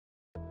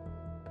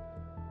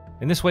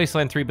In this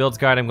Wasteland 3 builds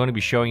guide, I'm going to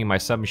be showing you my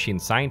Submachine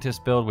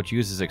Scientist build, which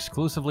uses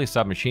exclusively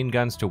submachine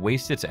guns to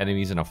waste its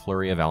enemies in a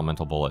flurry of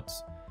elemental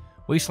bullets.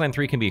 Wasteland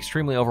 3 can be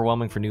extremely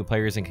overwhelming for new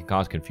players and can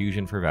cause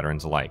confusion for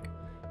veterans alike.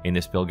 In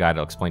this build guide,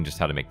 I'll explain just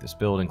how to make this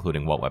build,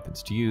 including what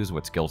weapons to use,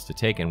 what skills to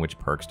take, and which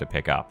perks to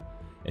pick up.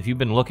 If you've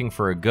been looking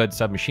for a good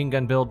submachine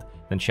gun build,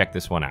 then check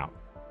this one out.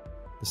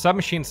 The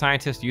Submachine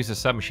Scientist uses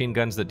submachine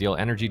guns that deal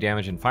energy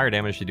damage and fire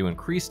damage to do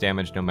increased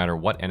damage no matter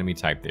what enemy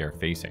type they are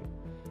facing.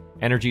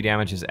 Energy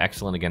damage is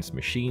excellent against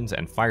machines,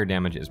 and fire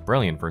damage is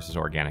brilliant versus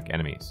organic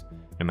enemies.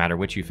 No matter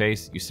which you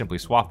face, you simply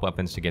swap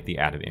weapons to get the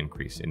added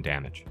increase in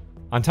damage.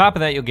 On top of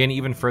that, you'll gain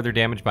even further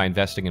damage by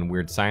investing in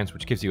Weird Science,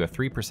 which gives you a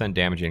 3%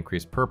 damage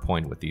increase per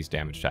point with these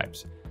damage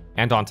types.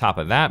 And on top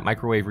of that,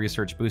 Microwave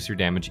Research boosts your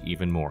damage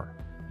even more.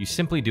 You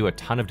simply do a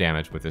ton of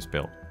damage with this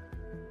build.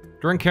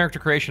 During character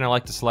creation, I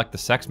like to select the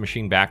Sex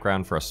Machine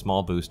background for a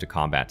small boost to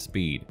combat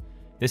speed.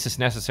 This is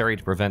necessary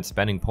to prevent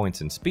spending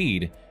points in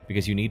speed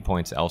because you need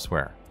points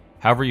elsewhere.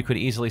 However, you could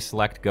easily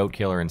select Goat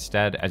Killer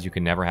instead, as you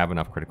can never have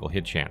enough critical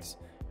hit chance.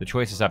 The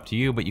choice is up to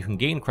you, but you can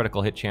gain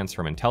critical hit chance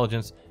from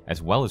intelligence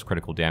as well as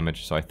critical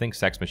damage, so I think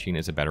Sex Machine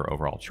is a better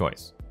overall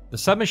choice. The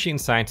Submachine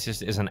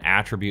Scientist is an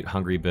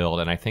attribute-hungry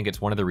build, and I think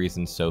it's one of the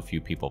reasons so few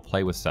people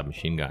play with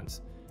submachine guns.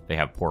 They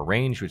have poor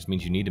range, which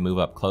means you need to move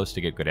up close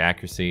to get good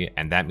accuracy,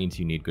 and that means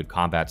you need good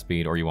combat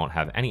speed or you won't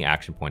have any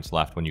action points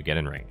left when you get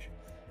in range.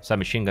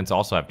 Submachine guns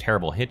also have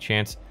terrible hit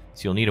chance,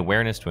 so you'll need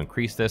awareness to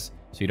increase this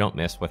so you don't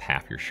miss with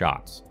half your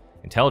shots.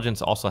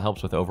 Intelligence also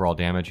helps with overall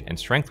damage, and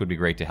strength would be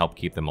great to help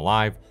keep them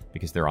alive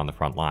because they're on the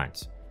front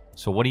lines.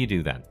 So what do you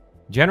do then?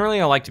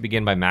 Generally, I like to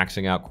begin by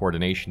maxing out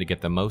coordination to get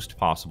the most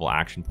possible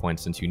action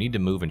points, since you need to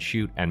move and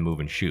shoot and move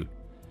and shoot.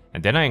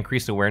 And then I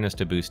increase awareness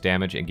to boost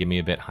damage and give me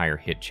a bit higher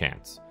hit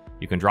chance.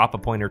 You can drop a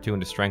point or two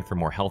into strength for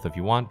more health if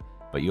you want,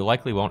 but you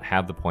likely won't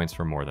have the points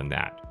for more than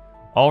that.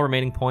 All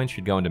remaining points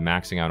should go into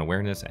maxing out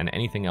awareness, and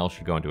anything else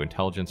should go into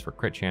intelligence for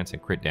crit chance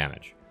and crit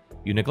damage.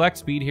 You neglect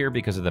speed here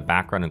because of the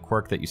background and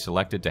quirk that you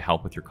selected to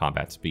help with your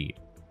combat speed.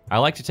 I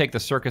like to take the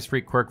Circus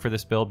Freak quirk for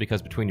this build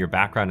because between your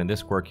background and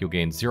this quirk, you'll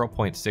gain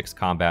 0.6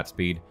 combat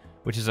speed,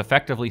 which is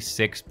effectively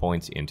 6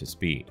 points into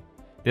speed.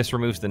 This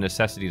removes the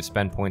necessity to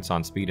spend points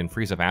on speed and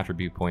frees up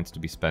attribute points to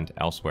be spent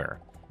elsewhere.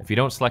 If you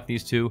don't select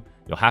these two,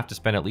 you'll have to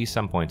spend at least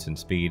some points in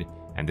speed,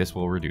 and this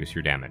will reduce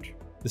your damage.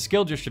 The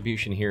skill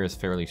distribution here is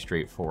fairly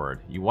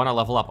straightforward. You want to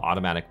level up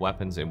automatic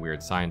weapons and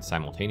Weird Science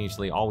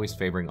simultaneously, always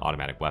favoring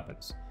automatic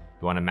weapons.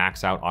 You want to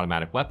max out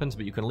automatic weapons,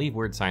 but you can leave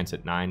Weird Science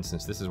at 9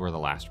 since this is where the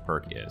last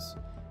perk is.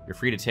 You're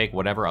free to take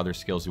whatever other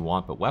skills you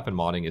want, but weapon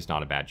modding is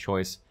not a bad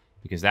choice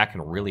because that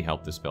can really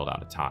help this build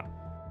out a ton.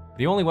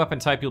 The only weapon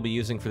type you'll be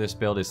using for this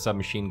build is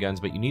submachine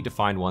guns, but you need to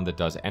find one that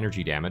does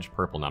energy damage,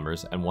 purple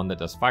numbers, and one that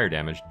does fire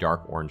damage,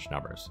 dark orange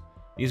numbers.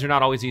 These are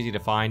not always easy to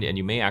find, and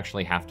you may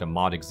actually have to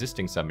mod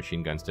existing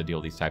submachine guns to deal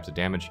these types of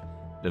damage.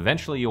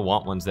 Eventually you'll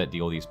want ones that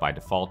deal these by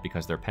default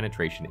because their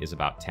penetration is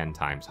about 10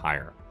 times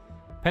higher.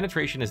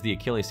 Penetration is the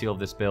Achilles heel of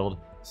this build,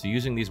 so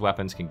using these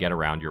weapons can get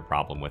around your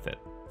problem with it.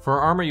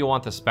 For armor, you'll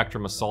want the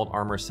Spectrum Assault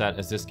armor set,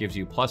 as this gives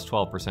you plus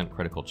 12%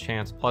 critical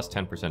chance, plus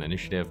 10%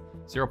 initiative,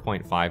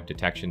 0.5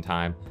 detection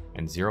time,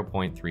 and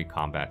 0.3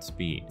 combat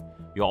speed.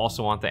 You'll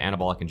also want the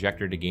Anabolic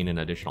Injector to gain an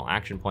additional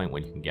action point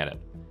when you can get it.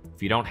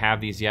 If you don't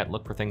have these yet,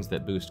 look for things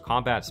that boost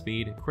combat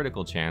speed,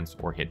 critical chance,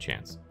 or hit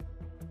chance.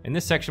 In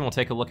this section, we'll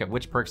take a look at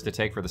which perks to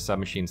take for the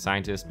Submachine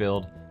Scientist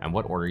build, and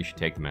what order you should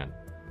take them in.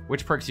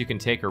 Which perks you can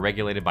take are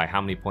regulated by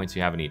how many points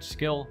you have in each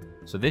skill,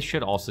 so this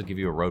should also give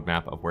you a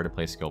roadmap of where to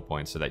place skill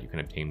points so that you can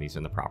obtain these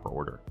in the proper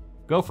order.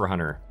 Gopher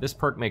Hunter. This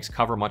perk makes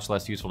cover much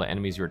less useful to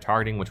enemies you are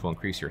targeting, which will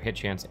increase your hit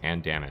chance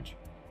and damage.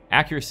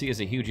 Accuracy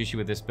is a huge issue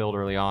with this build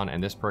early on,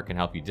 and this perk can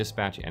help you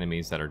dispatch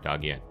enemies that are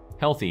dug in.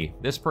 Healthy.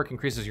 This perk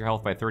increases your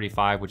health by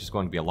 35, which is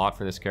going to be a lot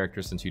for this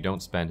character since you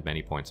don't spend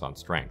many points on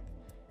strength.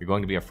 You're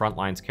going to be a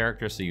frontlines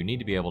character, so you need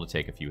to be able to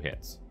take a few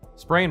hits.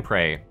 Spray and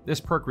Pray.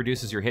 This perk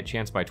reduces your hit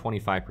chance by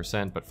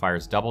 25%, but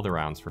fires double the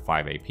rounds for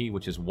 5 AP,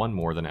 which is 1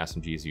 more than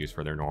SMGs use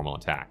for their normal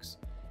attacks.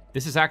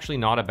 This is actually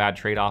not a bad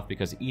trade-off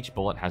because each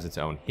bullet has its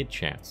own hit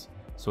chance,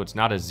 so it's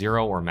not a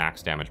 0 or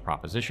max damage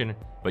proposition,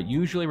 but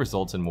usually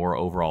results in more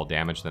overall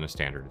damage than a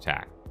standard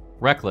attack.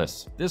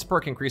 Reckless. This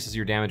perk increases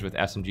your damage with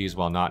SMGs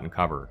while not in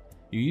cover.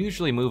 You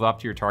usually move up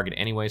to your target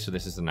anyway, so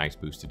this is a nice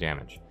boost to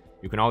damage.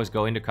 You can always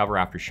go into cover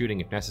after shooting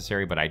if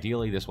necessary, but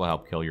ideally this will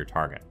help kill your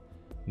target.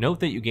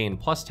 Note that you gain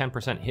plus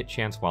 10% hit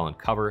chance while in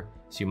cover,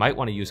 so you might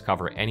want to use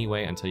cover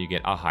anyway until you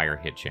get a higher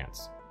hit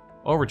chance.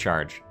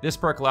 Overcharge. This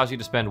perk allows you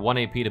to spend 1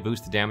 AP to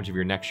boost the damage of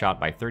your next shot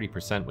by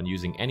 30% when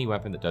using any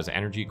weapon that does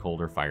energy,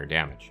 cold, or fire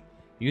damage.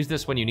 Use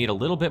this when you need a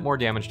little bit more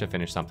damage to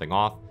finish something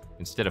off,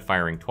 instead of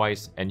firing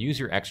twice, and use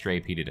your extra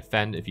AP to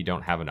defend if you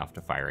don't have enough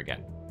to fire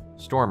again.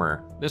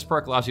 Stormer. This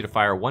perk allows you to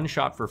fire 1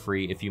 shot for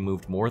free if you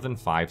moved more than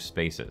 5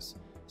 spaces.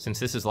 Since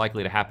this is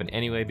likely to happen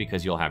anyway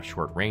because you'll have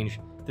short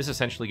range, this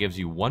essentially gives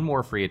you 1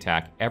 more free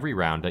attack every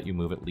round that you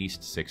move at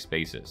least 6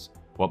 spaces.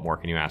 What more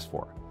can you ask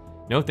for?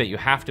 Note that you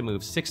have to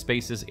move 6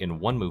 spaces in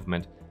 1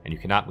 movement, and you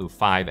cannot move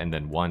 5 and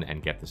then 1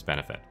 and get this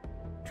benefit.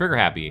 Trigger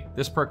Happy.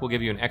 This perk will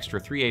give you an extra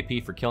 3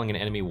 AP for killing an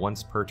enemy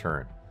once per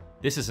turn.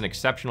 This is an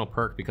exceptional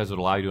perk because it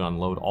will allow you to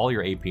unload all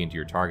your AP into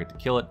your target to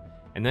kill it,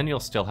 and then you'll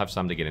still have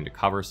some to get into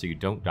cover so you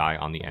don't die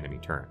on the enemy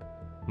turn.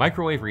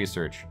 Microwave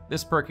Research.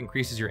 This perk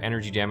increases your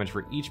energy damage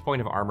for each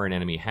point of armor an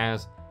enemy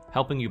has,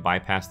 helping you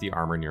bypass the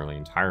armor nearly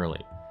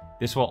entirely.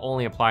 This will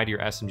only apply to your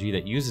SMG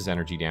that uses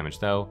energy damage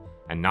though,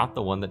 and not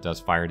the one that does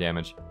fire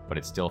damage, but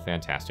it's still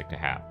fantastic to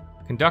have.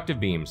 Conductive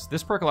Beams.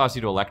 This perk allows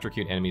you to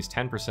electrocute enemies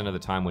 10% of the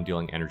time when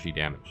dealing energy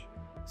damage.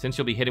 Since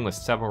you'll be hitting with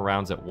several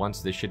rounds at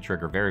once, this should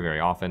trigger very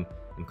often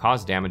and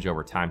cause damage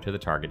over time to the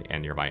target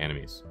and nearby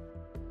enemies.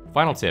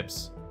 Final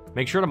tips.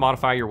 Make sure to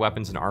modify your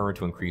weapons and armor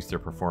to increase their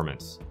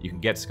performance. You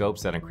can get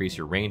scopes that increase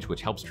your range,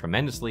 which helps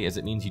tremendously as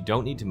it means you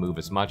don't need to move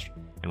as much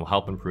and will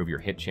help improve your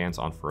hit chance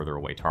on further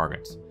away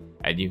targets.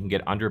 And you can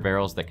get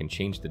underbarrels that can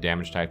change the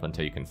damage type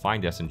until you can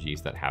find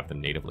SMGs that have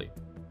them natively.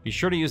 Be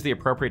sure to use the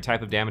appropriate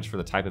type of damage for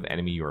the type of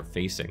enemy you are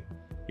facing.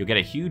 You'll get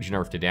a huge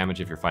nerf to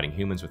damage if you're fighting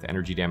humans with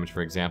energy damage,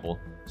 for example,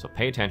 so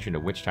pay attention to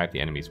which type the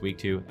enemy is weak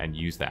to and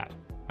use that.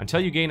 Until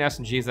you gain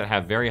SMGs that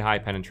have very high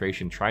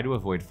penetration, try to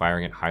avoid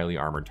firing at highly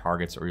armored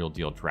targets or you'll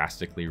deal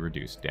drastically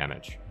reduced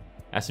damage.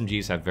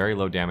 SMGs have very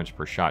low damage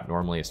per shot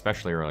normally,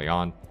 especially early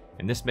on,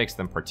 and this makes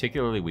them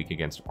particularly weak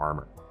against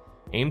armor.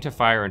 Aim to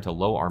fire into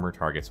low armor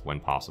targets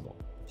when possible.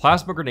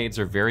 Plasma grenades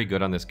are very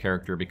good on this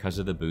character because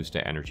of the boost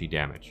to energy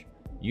damage.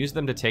 Use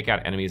them to take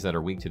out enemies that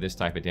are weak to this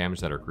type of damage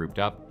that are grouped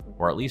up,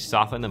 or at least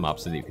soften them up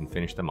so that you can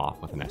finish them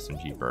off with an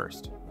SMG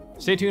burst.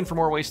 Stay tuned for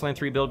more Wasteland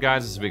 3 build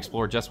guides as we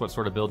explore just what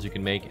sort of builds you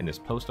can make in this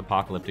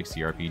post-apocalyptic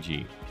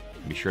CRPG.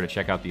 And be sure to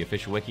check out the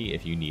official wiki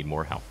if you need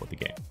more help with the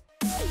game.